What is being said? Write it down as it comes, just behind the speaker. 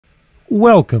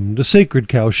Welcome to Sacred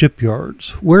Cow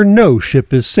Shipyards, where no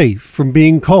ship is safe from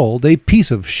being called a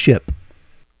piece of ship.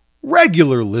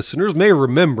 Regular listeners may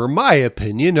remember my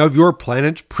opinion of your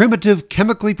planet's primitive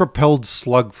chemically propelled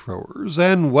slug throwers,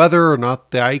 and whether or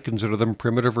not I consider them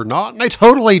primitive or not, and I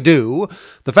totally do,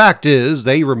 the fact is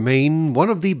they remain one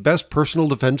of the best personal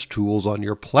defense tools on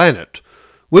your planet.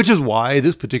 Which is why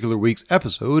this particular week's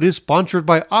episode is sponsored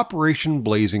by Operation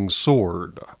Blazing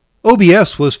Sword.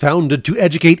 OBS was founded to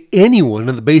educate anyone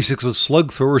in the basics of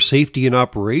slug thrower safety and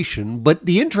operation, but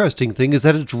the interesting thing is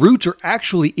that its roots are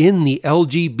actually in the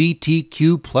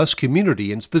LGBTQ+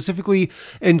 community, and specifically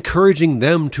encouraging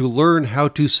them to learn how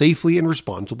to safely and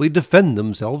responsibly defend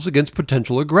themselves against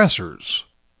potential aggressors.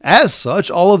 As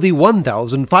such, all of the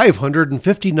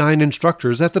 1,559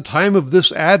 instructors at the time of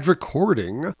this ad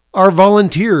recording are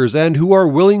volunteers and who are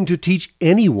willing to teach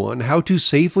anyone how to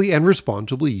safely and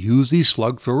responsibly use these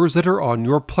slug throwers that are on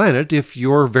your planet if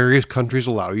your various countries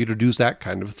allow you to do that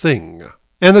kind of thing.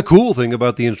 And the cool thing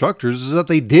about the instructors is that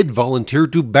they did volunteer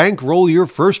to bankroll your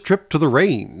first trip to the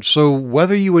range, so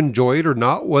whether you enjoy it or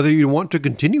not, whether you want to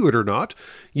continue it or not,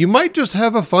 you might just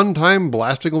have a fun time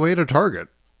blasting away at a target.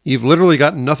 You've literally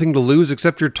got nothing to lose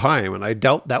except your time, and I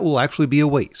doubt that will actually be a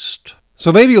waste.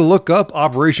 So maybe look up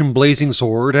Operation Blazing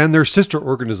Sword and their sister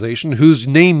organization, whose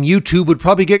name YouTube would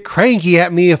probably get cranky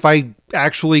at me if I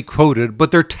actually quoted,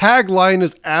 but their tagline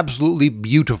is absolutely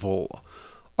beautiful.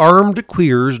 Armed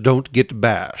queers don't get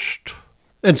bashed.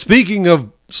 And speaking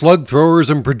of slug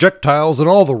throwers and projectiles and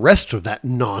all the rest of that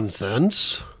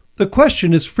nonsense, the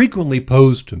question is frequently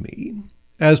posed to me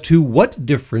as to what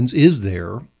difference is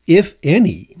there, if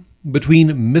any,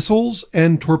 between missiles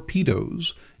and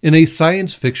torpedoes in a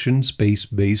science fiction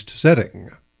space-based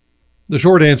setting. The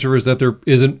short answer is that there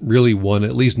isn't really one,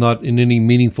 at least not in any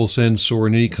meaningful sense or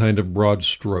in any kind of broad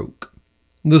stroke.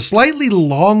 The slightly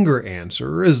longer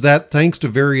answer is that thanks to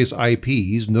various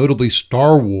IPs, notably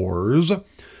Star Wars,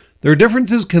 their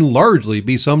differences can largely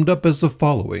be summed up as the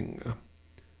following.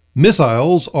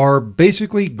 Missiles are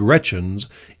basically Gretchens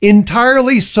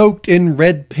entirely soaked in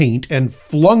red paint and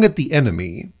flung at the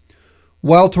enemy,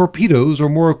 while torpedoes are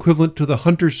more equivalent to the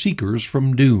hunter-seekers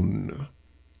from Dune.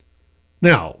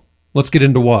 Now, let's get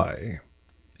into why.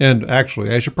 And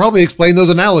actually, I should probably explain those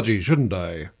analogies, shouldn't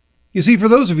I? You see, for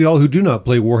those of y'all who do not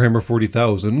play Warhammer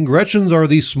 40,000, Gretchens are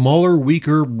the smaller,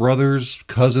 weaker brothers,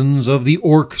 cousins of the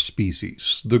orc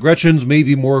species. The Gretchens may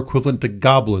be more equivalent to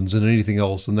goblins than anything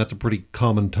else, and that's a pretty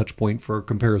common touch point for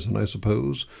comparison, I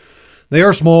suppose. They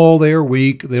are small, they are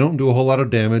weak, they don't do a whole lot of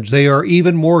damage, they are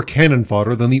even more cannon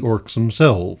fodder than the orcs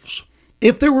themselves.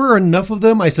 If there were enough of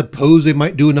them, I suppose they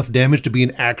might do enough damage to be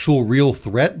an actual real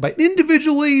threat, but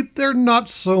individually, they're not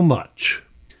so much.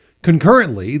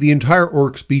 Concurrently, the entire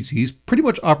orc species pretty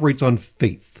much operates on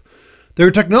faith. Their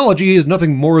technology is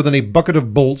nothing more than a bucket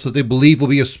of bolts that they believe will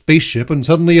be a spaceship, and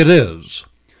suddenly it is.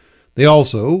 They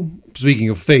also, speaking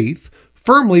of faith,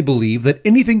 firmly believe that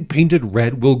anything painted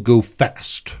red will go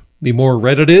fast. The more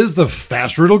red it is, the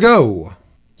faster it'll go.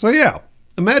 So yeah,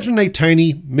 imagine a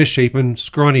tiny, misshapen,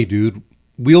 scrawny dude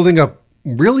wielding a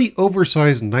really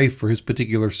oversized knife for his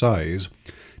particular size,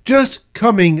 just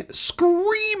coming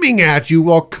screaming at you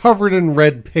while covered in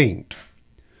red paint.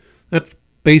 That's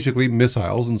basically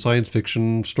missiles in science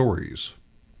fiction stories.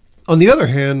 On the other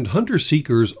hand,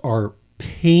 hunter-seekers are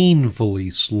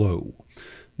painfully slow.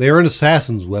 They are an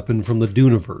assassin's weapon from the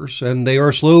Duneverse, and they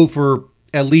are slow for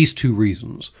at least two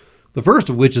reasons. The first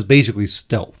of which is basically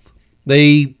stealth.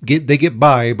 They get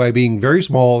by being very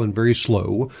small and very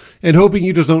slow, and hoping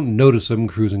you just don't notice them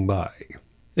cruising by.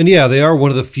 And yeah, they are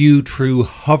one of the few true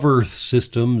hover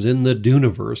systems in the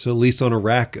Duneverse, at least on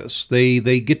Arrakis.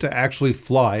 They get to actually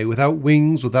fly without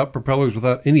wings, without propellers,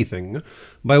 without anything,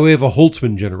 by way of a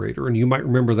Holtzman generator, and you might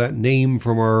remember that name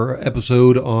from our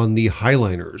episode on the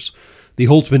Highliners. The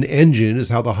Holtzman engine is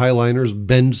how the Highliners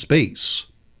bend space.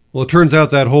 Well, it turns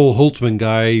out that whole Holtzman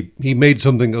guy, he made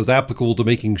something that was applicable to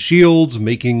making shields,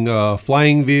 making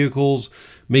flying vehicles,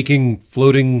 making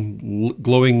floating,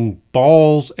 glowing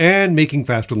balls, and making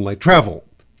faster-than-light travel.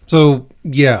 So,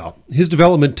 yeah, his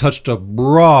development touched a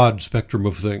broad spectrum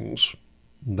of things.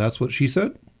 That's what she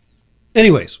said.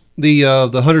 Anyways,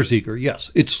 the Hunter-Seeker, yes,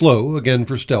 it's slow, again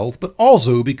for stealth, but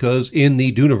also because in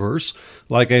the Duneverse,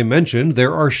 like I mentioned,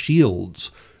 there are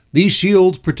shields. These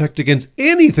shields protect against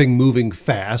anything moving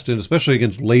fast, and especially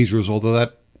against lasers, although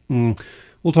that...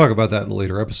 we'll talk about that in a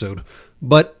later episode.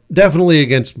 But definitely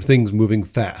against things moving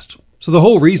fast. So the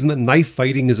whole reason that knife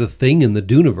fighting is a thing in the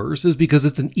Duneverse is because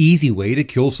it's an easy way to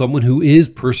kill someone who is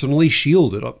personally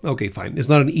shielded. Okay, fine. It's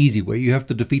not an easy way. You have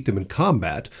to defeat them in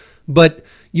combat. But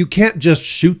you can't just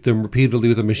shoot them repeatedly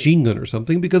with a machine gun or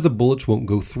something because the bullets won't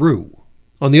go through.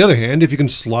 On the other hand, if you can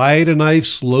slide a knife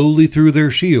slowly through their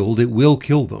shield, it will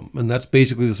kill them, and that's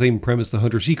basically the same premise the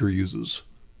Hunter-Seeker uses.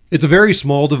 It's a very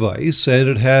small device, and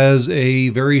it has a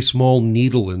very small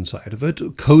needle inside of it,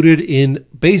 coated in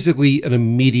basically an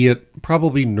immediate,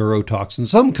 probably neurotoxin,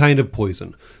 some kind of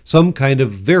poison, some kind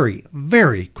of very,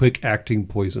 very quick-acting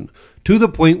poison, to the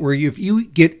point where if you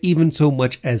get even so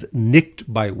much as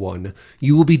nicked by one,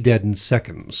 you will be dead in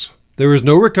seconds. There is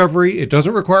no recovery, it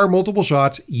doesn't require multiple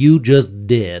shots, you just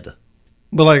dead.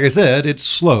 But like I said, it's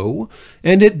slow,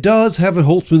 and it does have a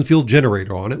Holtzman field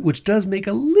generator on it, which does make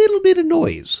a little bit of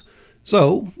noise.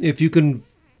 So, if you can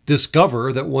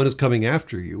discover that one is coming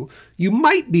after you, you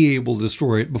might be able to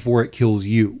destroy it before it kills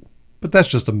you. But that's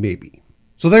just a maybe.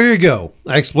 So there you go.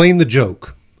 I explained the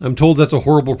joke. I'm told that's a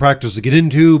horrible practice to get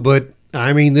into, but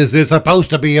I mean, this is supposed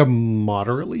to be a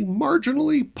moderately,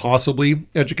 marginally, possibly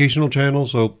educational channel,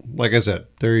 so like I said,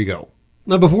 there you go.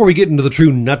 Now, before we get into the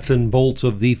true nuts and bolts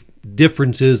of the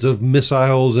differences of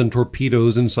missiles and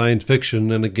torpedoes in science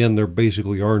fiction, and again, there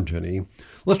basically aren't any,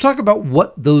 let's talk about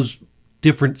what those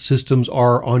different systems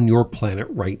are on your planet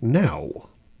right now.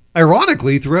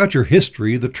 Ironically, throughout your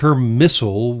history, the term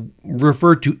missile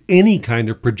referred to any kind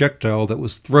of projectile that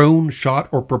was thrown, shot,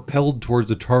 or propelled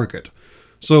towards a target.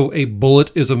 So a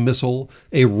bullet is a missile,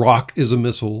 a rock is a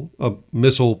missile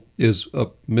is a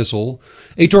missile.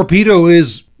 A torpedo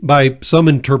is, by some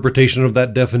interpretation of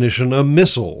that definition, a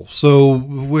missile. So,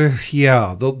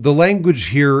 the language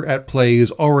here at play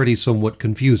is already somewhat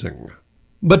confusing.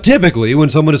 But typically, when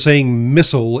someone is saying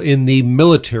missile in the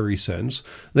military sense,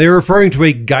 they are referring to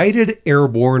a guided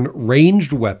airborne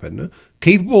ranged weapon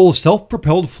capable of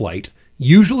self-propelled flight,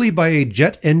 usually by a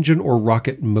jet engine or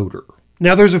rocket motor.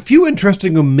 Now, there's a few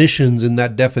interesting omissions in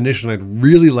that definition I'd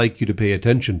really like you to pay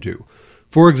attention to.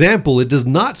 For example, it does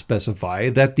not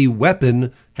specify that the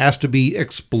weapon has to be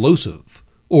explosive,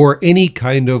 or any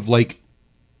kind of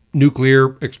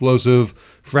nuclear, explosive,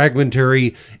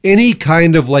 fragmentary, any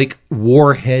kind of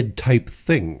warhead type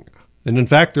thing. And in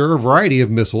fact, there are a variety of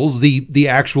missiles, the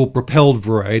actual propelled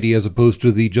variety as opposed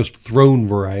to the just thrown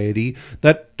variety,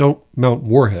 that don't mount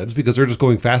warheads because they're just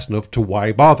going fast enough to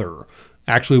why bother.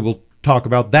 Actually, we'll talk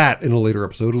about that in a later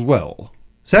episode as well.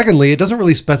 Secondly, it doesn't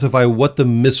really specify what the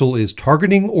missile is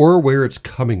targeting or where it's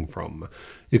coming from.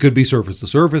 It could be surface to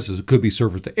surface, it could be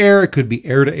surface to air, it could be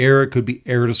air to air, it could be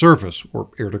air to surface,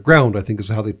 or air to ground, I think is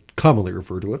how they commonly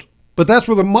refer to it. But that's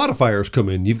where the modifiers come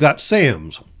in. You've got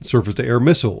SAMs, surface to air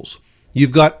missiles.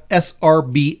 You've got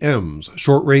SRBMs,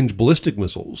 short-range ballistic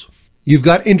missiles. You've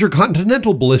got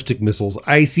intercontinental ballistic missiles,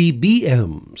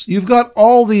 ICBMs. You've got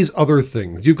all these other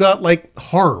things. You've got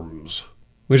HARMS,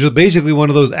 which is basically one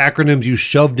of those acronyms you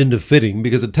shoved into fitting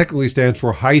because it technically stands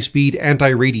for High-Speed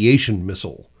Anti-Radiation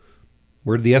Missile.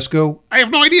 Where did the S go? I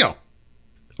have no idea.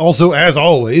 Also, as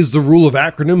always, the rule of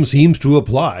acronyms seems to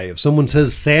apply. If someone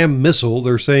says SAM missile,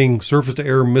 they're saying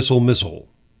surface-to-air missile.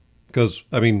 Because,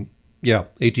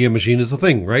 ATM machine is the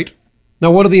thing, right?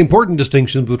 Now, one of the important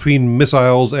distinctions between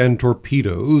missiles and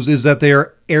torpedoes is that they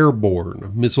are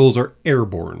airborne. Missiles are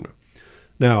airborne.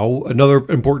 Now, another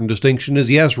important distinction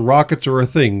is, yes, rockets are a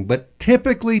thing, but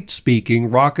typically speaking,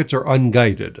 rockets are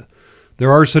unguided.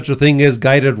 There are such a thing as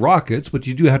guided rockets, but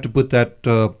you do have to put that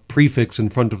prefix in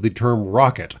front of the term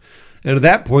rocket. And at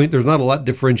that point, there's not a lot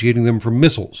differentiating them from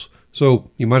missiles.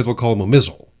 So you might as well call them a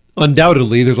missile.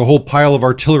 Undoubtedly, there's a whole pile of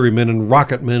artillerymen and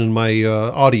rocketmen in my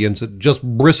audience that just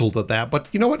bristled at that, but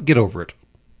you know what? Get over it.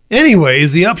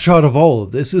 Anyways, the upshot of all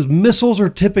of this is missiles are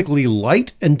typically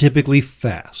light and typically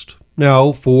fast.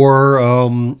 Now, for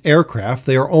aircraft,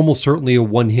 they are almost certainly a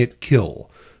one-hit kill.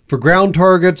 For ground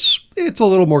targets, it's a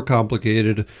little more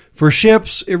complicated. For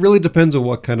ships, it really depends on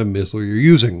what kind of missile you're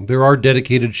using. There are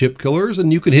dedicated ship killers,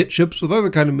 and you can hit ships with other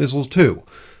kind of missiles too.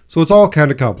 So it's all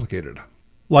kind of complicated.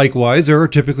 Likewise, there are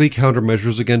typically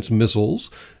countermeasures against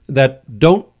missiles that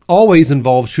don't always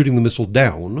involve shooting the missile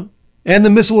down, and the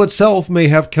missile itself may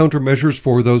have countermeasures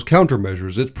for those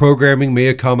countermeasures. Its programming may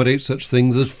accommodate such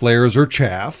things as flares or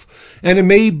chaff, and it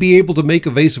may be able to make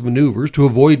evasive maneuvers to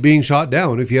avoid being shot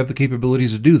down if you have the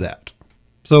capabilities to do that.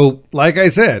 So, like I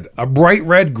said, a bright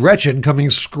red Gretchen coming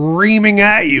screaming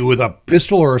at you with a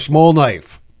pistol or a small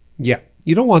knife. Yeah,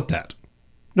 you don't want that.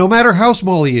 No matter how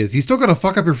small he is, he's still going to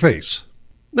fuck up your face.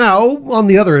 Now, on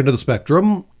the other end of the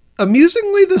spectrum,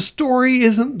 amusingly, the story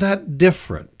isn't that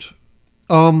different.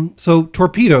 So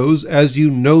torpedoes, as you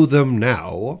know them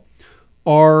now,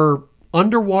 are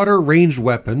underwater ranged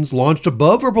weapons launched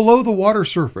above or below the water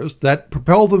surface that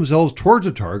propel themselves towards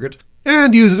a target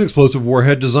and use an explosive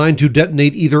warhead designed to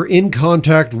detonate either in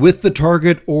contact with the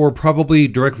target or probably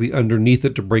directly underneath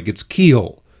it to break its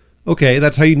keel. Okay,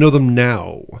 that's how you know them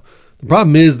now. The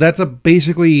problem is that's a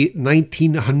basically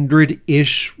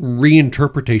 1900-ish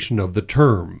reinterpretation of the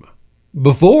term.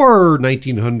 Before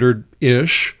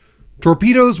 1900-ish,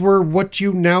 torpedoes were what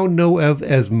you now know of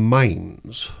as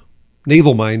mines.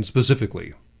 Naval mines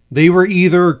specifically. They were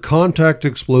either contact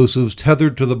explosives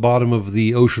tethered to the bottom of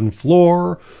the ocean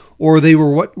floor, or they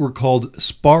were what were called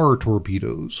spar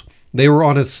torpedoes. They were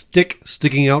on a stick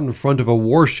sticking out in front of a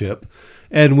warship,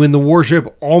 and when the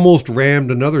warship almost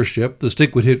rammed another ship, the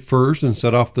stick would hit first and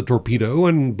set off the torpedo,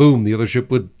 and boom, the other ship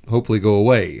would hopefully go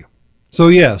away. So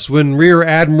yes, when Rear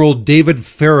Admiral David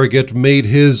Farragut made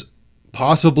his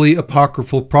possibly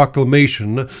apocryphal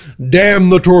proclamation, "Damn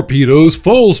the torpedoes,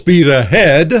 full speed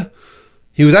ahead,"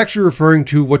 he was actually referring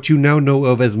to what you now know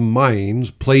of as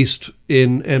mines placed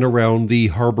in and around the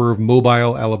harbor of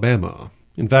Mobile, Alabama.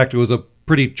 In fact, it was a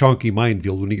pretty chunky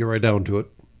minefield when you get right down to it.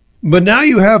 But now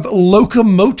you have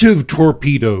locomotive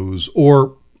torpedoes,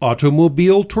 or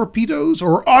automobile torpedoes,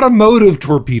 or automotive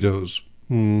torpedoes,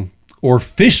 or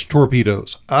fish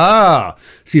torpedoes.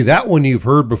 See, that one you've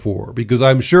heard before, because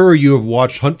I'm sure you have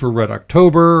watched Hunt for Red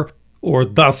October, or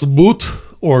Das Boot,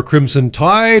 or Crimson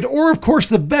Tide, or of course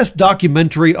the best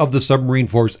documentary of the submarine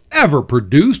force ever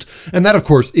produced, and that of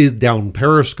course is Down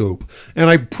Periscope. And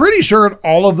I'm pretty sure in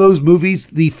all of those movies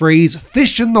the phrase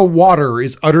 "fish in the water"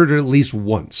 is uttered at least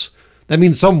once. That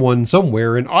means someone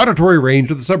somewhere in auditory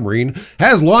range of the submarine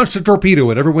has launched a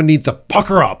torpedo and everyone needs to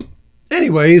pucker up.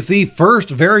 Anyways, the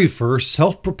very first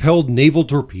self-propelled naval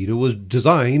torpedo was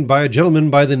designed by a gentleman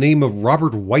by the name of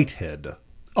Robert Whitehead.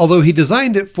 Although he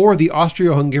designed it for the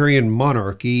Austro-Hungarian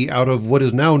monarchy out of what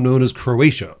is now known as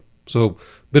Croatia. So,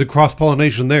 bit of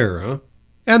cross-pollination there, huh?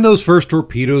 And those first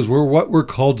torpedoes were what were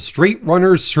called straight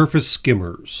runners surface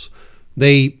skimmers.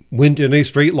 They went in a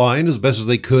straight line as best as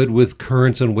they could with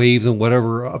currents and waves and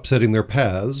whatever upsetting their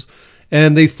paths,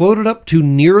 and they floated up to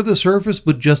near the surface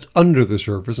but just under the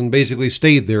surface and basically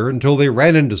stayed there until they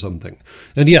ran into something.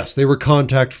 And yes, they were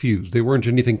contact fused. They weren't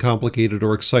anything complicated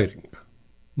or exciting.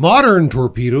 Modern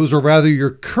torpedoes, or rather your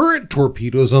current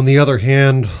torpedoes, on the other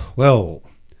hand, well,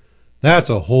 that's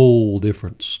a whole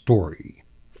different story.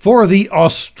 For the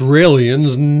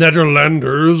Australians,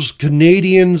 Netherlanders,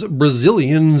 Canadians,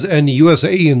 Brazilians, and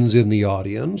USAians in the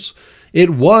audience,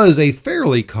 it was a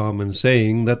fairly common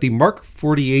saying that the Mark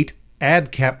 48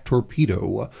 AdCap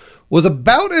torpedo was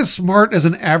about as smart as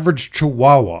an average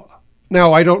Chihuahua.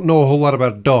 Now, I don't know a whole lot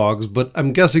about dogs, but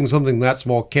I'm guessing something that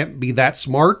small can't be that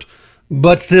smart.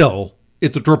 But still,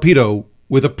 it's a torpedo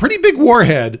with a pretty big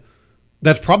warhead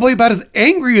that's probably about as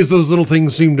angry as those little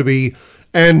things seem to be,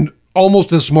 and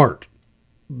almost as smart.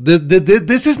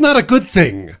 This is not a good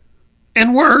thing.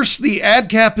 And worse, the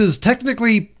AdCap is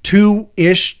technically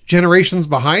 2-ish generations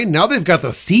behind. Now they've got the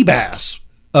Seabass.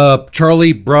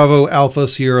 Charlie, Bravo, Alpha,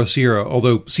 Sierra, Sierra,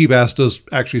 although Seabass does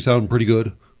actually sound pretty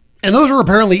good. And those are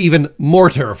apparently even more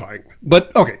terrifying.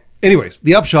 But okay, anyways,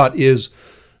 the upshot is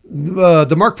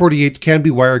the Mark 48 can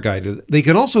be wire guided. They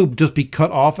can also just be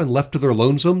cut off and left to their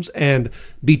lonesomes and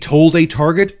be told a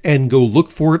target and go look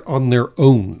for it on their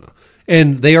own.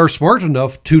 And they are smart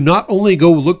enough to not only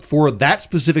go look for that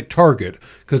specific target,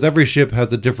 because every ship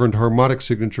has a different harmonic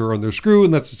signature on their screw,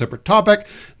 and that's a separate topic,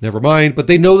 never mind, but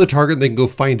they know the target and they can go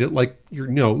find it like,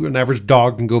 an average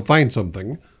dog can go find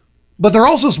something. But they're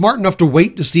also smart enough to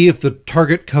wait to see if the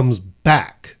target comes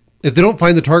back. If they don't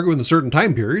find the target within a certain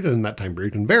time period, and that time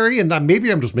period can vary, and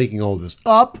maybe I'm just making all of this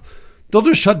up, they'll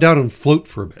just shut down and float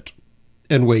for a bit,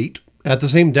 and wait at the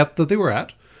same depth that they were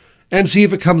at, and see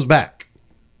if it comes back.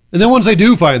 And then once they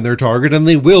do find their target, and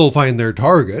they will find their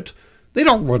target, they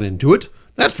don't run into it.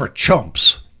 That's for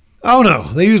chumps. Oh no,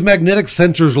 they use magnetic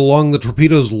sensors along the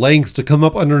torpedo's length to come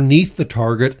up underneath the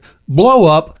target, blow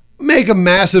up, make a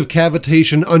massive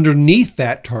cavitation underneath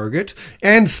that target,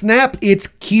 and snap its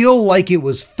keel like it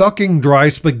was fucking dry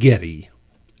spaghetti.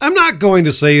 I'm not going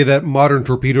to say that modern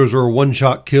torpedoes are a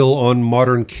one-shot kill on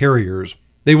modern carriers.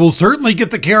 They will certainly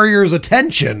get the carrier's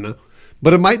attention,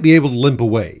 but it might be able to limp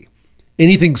away.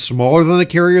 Anything smaller than the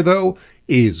carrier, though,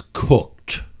 is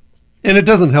cooked. And it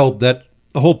doesn't help that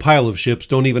a whole pile of ships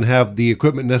don't even have the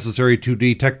equipment necessary to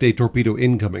detect a torpedo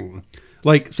incoming.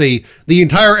 Like, say, the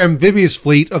entire amphibious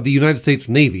fleet of the United States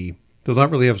Navy does not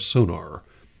really have sonar.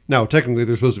 Now, technically,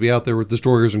 they're supposed to be out there with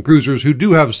destroyers and cruisers who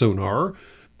do have sonar,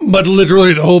 but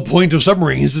literally the whole point of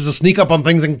submarines is to sneak up on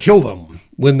things and kill them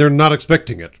when they're not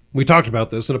expecting it. We talked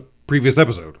about this in a previous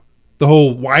episode. The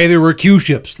whole why there were Q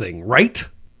ships thing, right?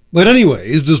 But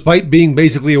anyways, despite being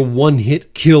basically a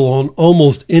one-hit kill on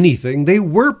almost anything, they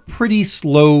were pretty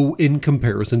slow in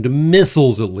comparison to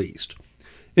missiles, at least.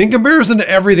 In comparison to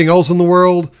everything else in the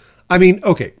world, I mean,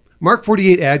 okay, Mark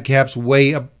 48 ad caps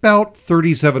weigh about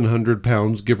 3,700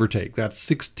 pounds, give or take. That's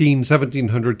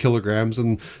 1,700 kilograms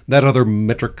in that other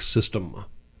metric system.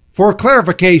 For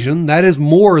clarification, that is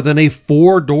more than a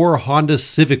 4-door Honda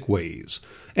Civic weighs.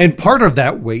 And part of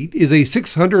that weight is a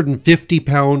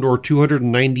 650-pound or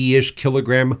 290-ish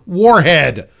kilogram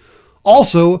warhead.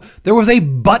 Also, there was a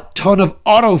butt-ton of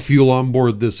auto fuel on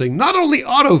board this thing. Not only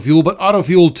auto fuel, but auto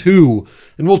fuel 2.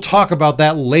 And we'll talk about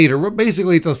that later, but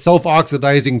basically it's a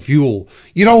self-oxidizing fuel.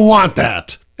 You don't want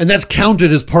that. And that's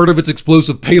counted as part of its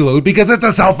explosive payload because it's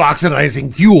a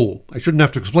self-oxidizing fuel. I shouldn't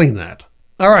have to explain that.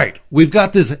 All right, we've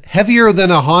got this heavier than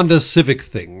a Honda Civic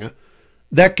thing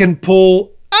that can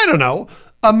pull, I don't know,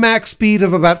 a max speed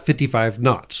of about 55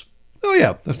 knots. Oh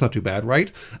yeah, that's not too bad,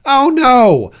 right? Oh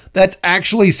no, that's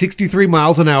actually 63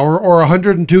 miles an hour or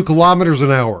 102 kilometers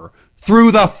an hour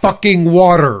through the fucking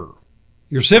water.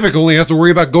 Your Civic only has to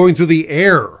worry about going through the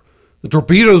air. The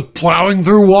torpedo's plowing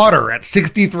through water at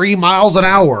 63 miles an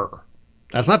hour.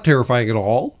 That's not terrifying at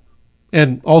all.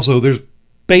 And also, there's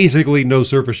basically no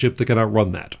surface ship that can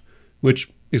outrun that,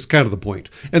 which is kind of the point.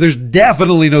 And there's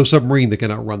definitely no submarine that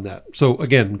can outrun that. So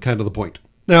again, kind of the point.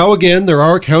 Now, again, there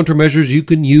are countermeasures you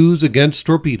can use against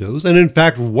torpedoes, and in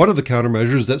fact, one of the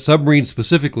countermeasures that submarines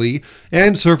specifically,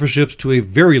 and surface ships to a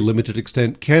very limited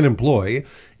extent, can employ,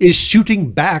 is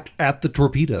shooting back at the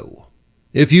torpedo.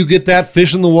 If you get that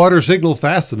fish in the water signal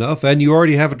fast enough, and you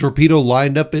already have a torpedo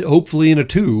lined up, hopefully in a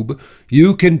tube,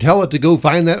 you can tell it to go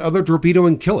find that other torpedo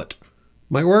and kill it.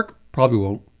 Might work? Probably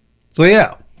won't. So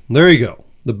yeah, there you go.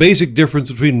 The basic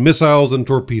difference between missiles and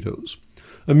torpedoes.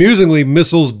 Amusingly,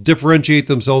 missiles differentiate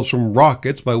themselves from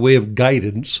rockets by way of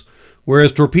guidance,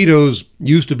 whereas torpedoes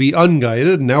used to be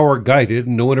unguided and now are guided,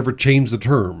 and no one ever changed the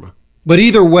term. But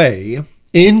either way,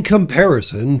 in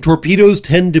comparison, torpedoes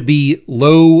tend to be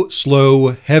low,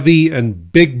 slow, heavy,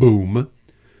 and big boom,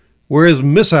 whereas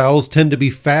missiles tend to be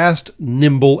fast,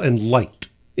 nimble, and light.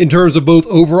 In terms of both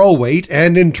overall weight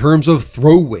and in terms of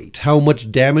throw weight, how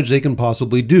much damage they can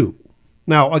possibly do.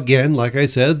 Now, again, like I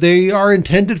said, they are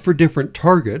intended for different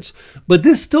targets, but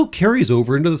this still carries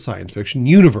over into the science fiction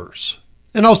universe.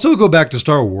 And I'll still go back to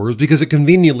Star Wars because it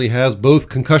conveniently has both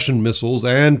concussion missiles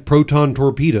and proton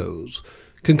torpedoes.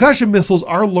 Concussion missiles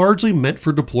are largely meant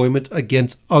for deployment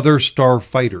against other star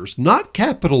fighters, not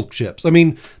capital ships. I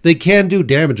mean, they can do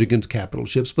damage against capital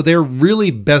ships, but they're really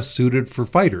best suited for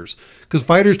fighters, because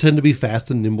fighters tend to be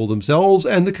fast and nimble themselves,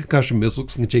 and the concussion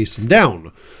missiles can chase them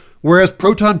down. Whereas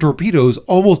proton torpedoes,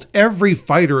 almost every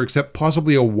fighter except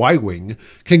possibly a Y-wing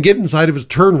can get inside of its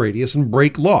turn radius and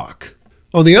break lock.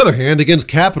 On the other hand, against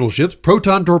capital ships,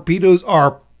 proton torpedoes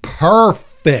are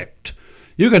perfect.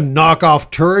 You can knock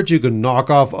off turrets, you can knock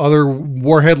off other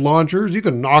warhead launchers, you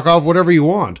can knock off whatever you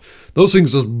want. Those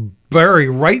things just bury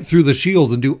right through the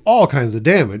shields and do all kinds of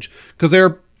damage because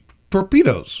they're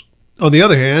torpedoes. On the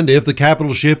other hand, if the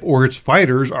capital ship or its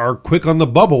fighters are quick on the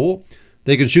bubble,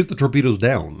 they can shoot the torpedoes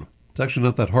down. It's actually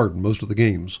not that hard in most of the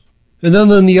games. And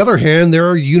then on the other hand, there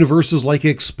are universes like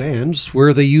Expanse,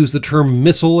 where they use the term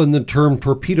missile and the term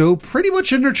torpedo pretty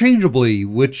much interchangeably,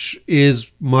 which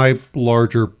is my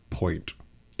larger point.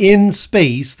 In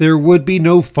space, there would be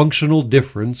no functional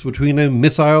difference between a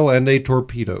missile and a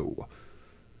torpedo.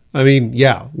 I mean,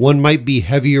 yeah, one might be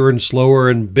heavier and slower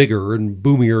and bigger and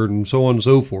boomier and so on and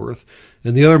so forth,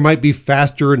 and the other might be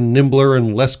faster and nimbler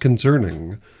and less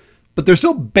concerning. But they're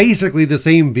still basically the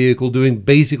same vehicle doing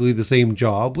basically the same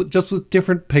job, just with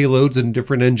different payloads and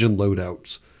different engine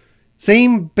loadouts.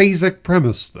 Same basic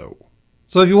premise, though.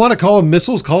 So if you want to call them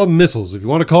missiles, call them missiles. If you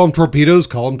want to call them torpedoes,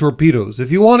 call them torpedoes.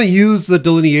 If you want to use the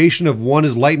delineation of one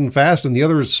is light and fast and the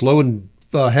other is slow and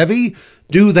heavy,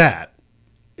 do that.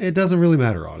 It doesn't really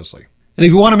matter, honestly. And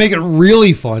if you want to make it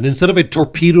really fun, instead of a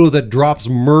torpedo that drops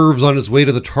MIRVs on its way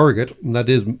to the target, that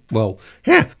is, well,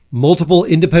 multiple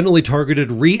independently targeted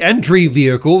re-entry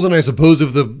vehicles, and I suppose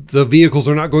if the vehicles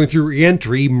are not going through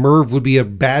re-entry, MIRV would be a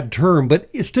bad term, but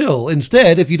still,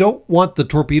 instead, if you don't want the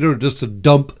torpedo just to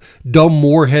dump dumb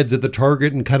warheads at the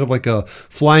target in kind of like a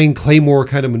flying claymore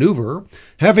kind of maneuver,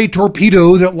 have a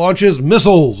torpedo that launches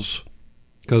missiles.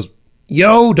 Because,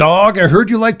 yo, dog, I heard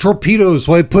you like torpedoes,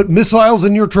 so I put missiles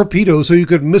in your torpedo so you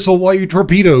could missile while you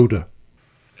torpedoed.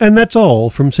 And that's all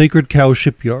from Sacred Cow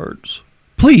Shipyards.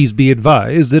 Please be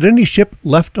advised that any ship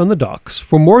left on the docks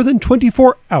for more than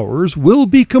 24 hours will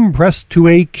be compressed to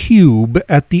a cube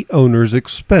at the owner's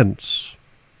expense.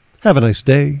 Have a nice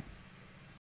day.